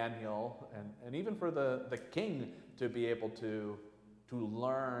for Daniel and even for the king to be able to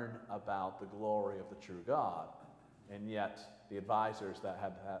learn about the glory of the true God. And yet the advisors that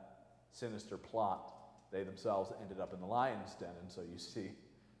had that sinister plot, they themselves ended up in the lion's den. And so you see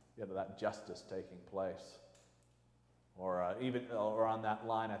that justice taking place. Or on that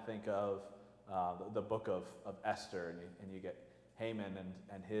line, I think of the book of Esther, and you get Haman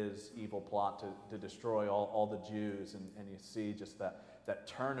and his evil plot to destroy all the Jews, and you see just that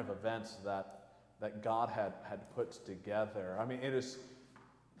turn of events that God had put together. It is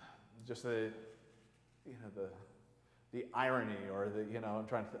just the irony, or I'm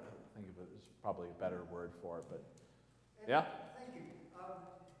trying to think of it as probably a better word for it, but yeah. Thank you.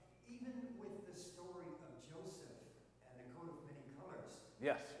 Even with the story of Joseph and the coat of many colors,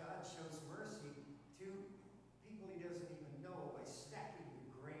 Yes. God shows mercy to people He doesn't even know by stacking the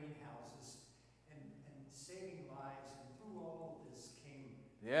grain houses and saving lives. And through all of this came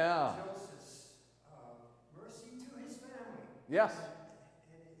Joseph's mercy to his family. Yes.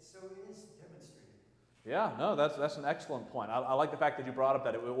 And so it is demonstrated. Yeah, no, that's an excellent point. I like the fact that you brought up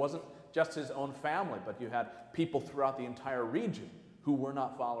that it wasn't just his own family, but you had people throughout the entire region who were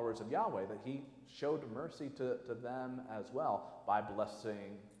not followers of Yahweh, that He showed mercy to them as well by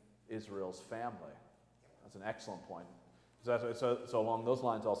blessing Israel's family. That's an excellent point. So along those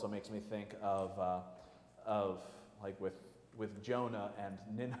lines also makes me think of like with with Jonah and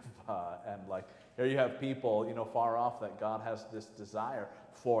Nineveh, and like here you have people, you know, far off, that God has this desire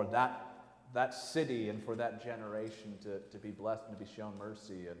for that city and for that generation to be blessed and to be shown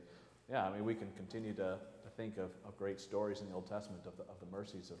mercy. And yeah, I mean, we can continue to think of great stories in the Old Testament of the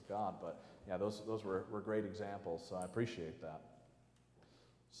mercies of God, but yeah, those were great examples, so I appreciate that.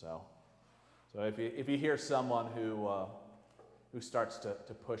 So if you hear someone who starts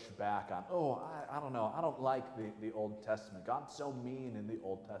to push back on, oh, I don't know, I don't like the Old Testament, God's so mean in the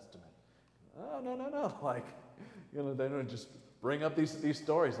Old Testament. Oh, no, like, you know, they don't just bring up these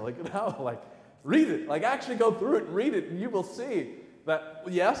stories, like, no, like, read it, like, actually go through it and read it, and you will see that,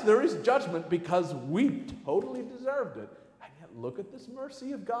 yes, there is judgment because we totally deserved it, and yet look at this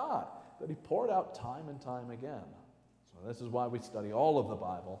mercy of God that he poured out time and time again. So this is why we study all of the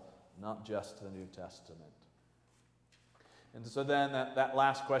Bible, not just the New Testament. And so then that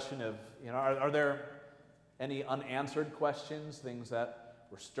last question of, you know, are there any unanswered questions, things that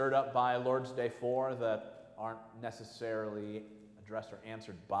were stirred up by Lord's Day 4 that aren't necessarily addressed or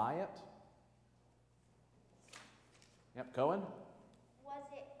answered by it? Yep, Cohen? Was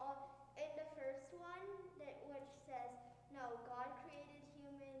it in the first one, which says, no, God created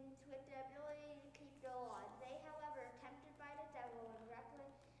humans with the ability to keep the laws. They, however, tempted by the devil and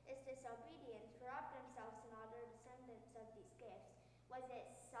reckless disobedience, corrupt themselves and all their descendants of these gifts. Was it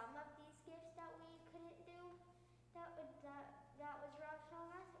some of these gifts that we couldn't do that was wrong from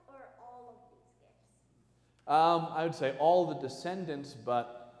us, or all of these gifts? I would say all the descendants,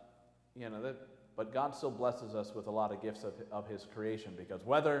 but you know but God still blesses us with a lot of gifts of His creation, because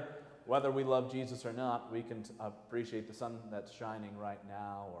whether we love Jesus or not, we can appreciate the sun that's shining right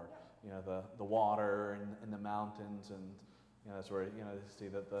now, or you know the water in the mountains, and you know that's where you know you see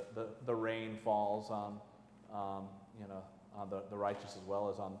that the rain falls on you know on the righteous as well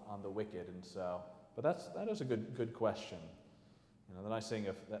as on the wicked, and so. But that is a good question. You know, the nice thing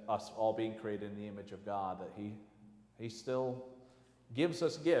of us all being created in the image of God, that He still gives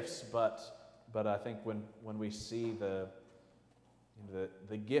us gifts, but I think when we see the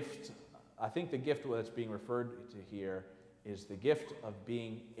gift, I think the gift that's being referred to here is the gift of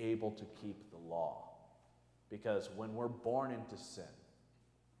being able to keep the law. Because when we're born into sin,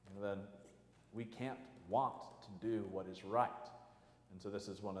 then we can't want to do what is right. And so this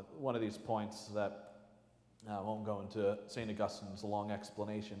is one of these points that I won't go into St. Augustine's long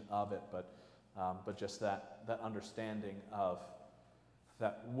explanation of it, but just that understanding of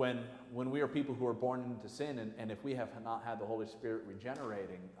that when we are people who are born into sin, and if we have not had the Holy Spirit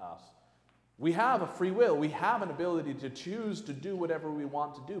regenerating us, we have a free will. We have an ability to choose to do whatever we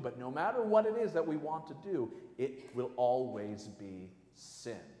want to do, but no matter what it is that we want to do, it will always be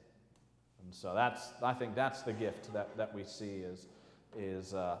sin. And so I think that's the gift that we see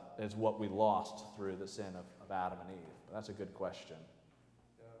is what we lost through the sin of Adam and Eve. But that's a good question.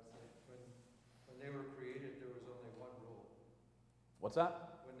 When they were created, there was only one rule. What's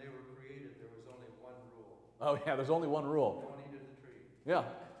that? When they were created, there was only one rule. Oh yeah, there's only one rule. Don't eat of the tree. Yeah.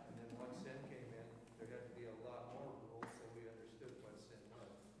 And then once sin came in, there had to be a lot more rules, so we understood what sin was.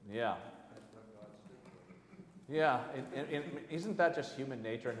 Yeah. And what God stood for. Yeah. And isn't that just human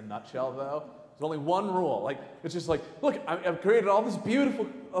nature in a nutshell, though? There's only one rule. Like, it's just like, look, I've created all this beautiful,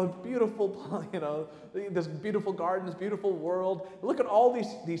 you know, this beautiful garden, this beautiful world. Look at all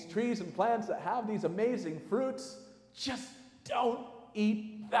these trees and plants that have these amazing fruits. Just don't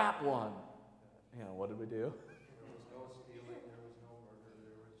eat that one. You know, what did we do? There was no stealing, there was no murder,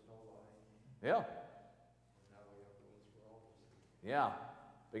 there was no lying. Yeah. And now we have rules for all those things. Yeah.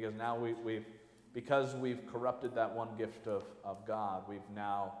 Because now because we've corrupted that one gift of God, we've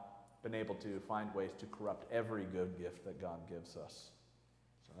now been able to find ways to corrupt every good gift that God gives us.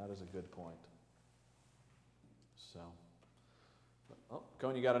 So that is a good point. So, oh,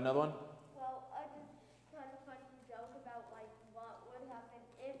 Cohen, you got another one? Well, I just kind of funny joke about like what would happen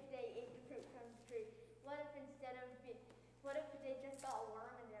if they ate the fruit from the tree. What if they just got a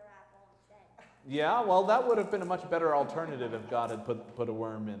worm in their apple instead? Yeah, well, that would have been a much better alternative if God had put a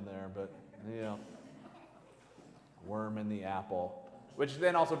worm in there, but yeah, worm in the apple. Which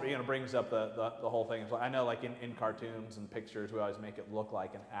then also brings up the whole thing. I know, like in cartoons and pictures, we always make it look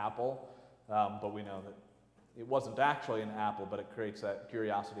like an apple, but we know that it wasn't actually an apple. But it creates that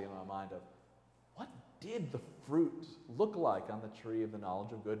curiosity in my mind of what did the fruit look like on the tree of the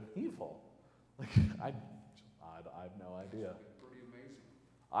knowledge of good and evil? Like I have no idea.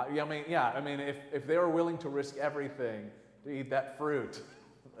 Pretty amazing. I mean, if they were willing to risk everything to eat that fruit,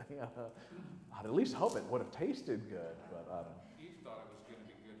 I'd at least hope it would have tasted good. But I don't know. Eve thought it was going to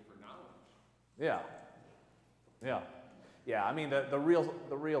be good for knowledge. Yeah. Yeah. Yeah, I mean, the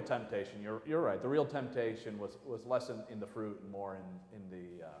real temptation, you're right, the real temptation was less in the fruit and more in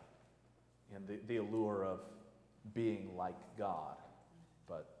the allure of being like God.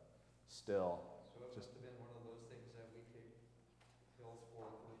 But still, So it must have been one of those things that we take pills for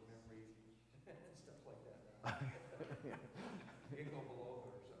memory and stuff like that. You can go below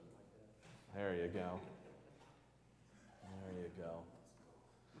it or something like that. there you go. There you go.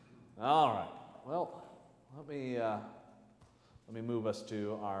 All right. Well, let me move us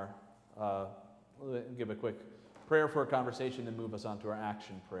to our, give a quick prayer for a conversation and move us on to our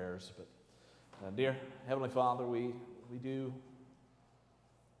action prayers. But dear Heavenly Father, we do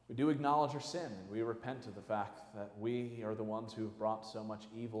acknowledge our sin, and we repent of the fact that we are the ones who have brought so much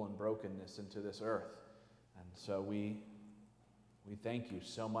evil and brokenness into this earth. And so we thank you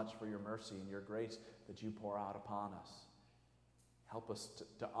so much for your mercy and your grace that you pour out upon us. Help us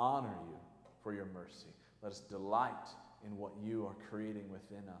to honor you for your mercy. Let us delight in what you are creating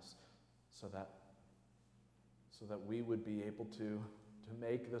within us so that we would be able to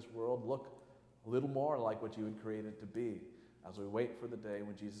make this world look a little more like what you had created to be as we wait for the day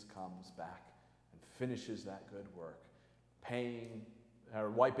when Jesus comes back and finishes that good work,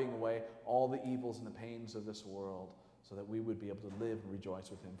 wiping away all the evils and the pains of this world so that we would be able to live and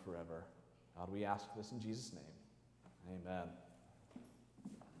rejoice with him forever. God, we ask this in Jesus' name. Amen.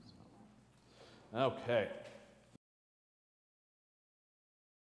 Okay.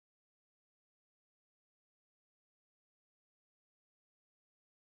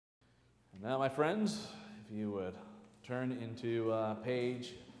 And now, my friends, if you would turn into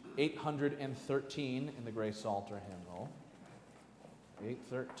page 813 in the Grace Psalter hymnal.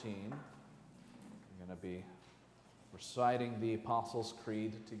 813. We're going to be reciting the Apostles'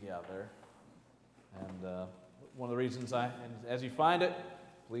 Creed together. And one of the reasons and as you find it,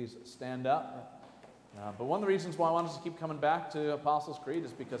 please stand up. But one of the reasons why I want us to keep coming back to Apostles' Creed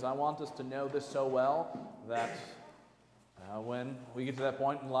is because I want us to know this so well that when we get to that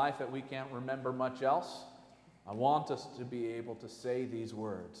point in life that we can't remember much else, I want us to be able to say these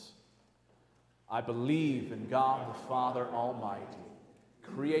words. I believe in God the Father Almighty,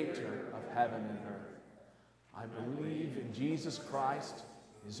 creator of heaven and earth. I believe in Jesus Christ,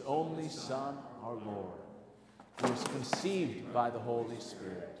 his only Son, our Lord, who was conceived by the Holy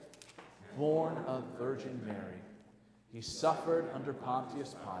Spirit, born of Virgin Mary. He suffered under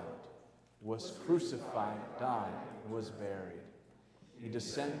Pontius Pilate, was crucified, died, and was buried. He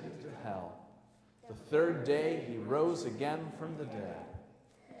descended to hell. The third day he rose again from the dead.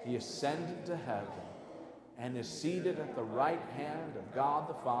 He ascended to heaven and is seated at the right hand of God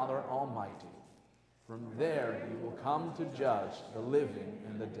the Father Almighty. From there he will come to judge the living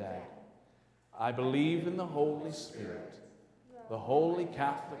and the dead. I believe in the Holy Spirit, the Holy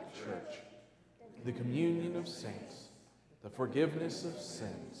Catholic Church, the communion of saints, the forgiveness of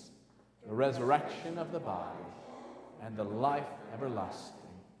sins, the resurrection of the body, and the life everlasting.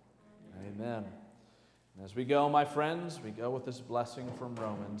 Amen. And as we go, my friends, we go with this blessing from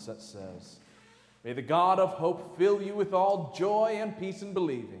Romans that says, may the God of hope fill you with all joy and peace in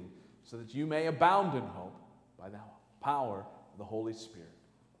believing, so that you may abound in hope by the power of the Holy Spirit.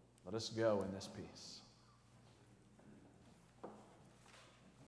 Let us go in this peace.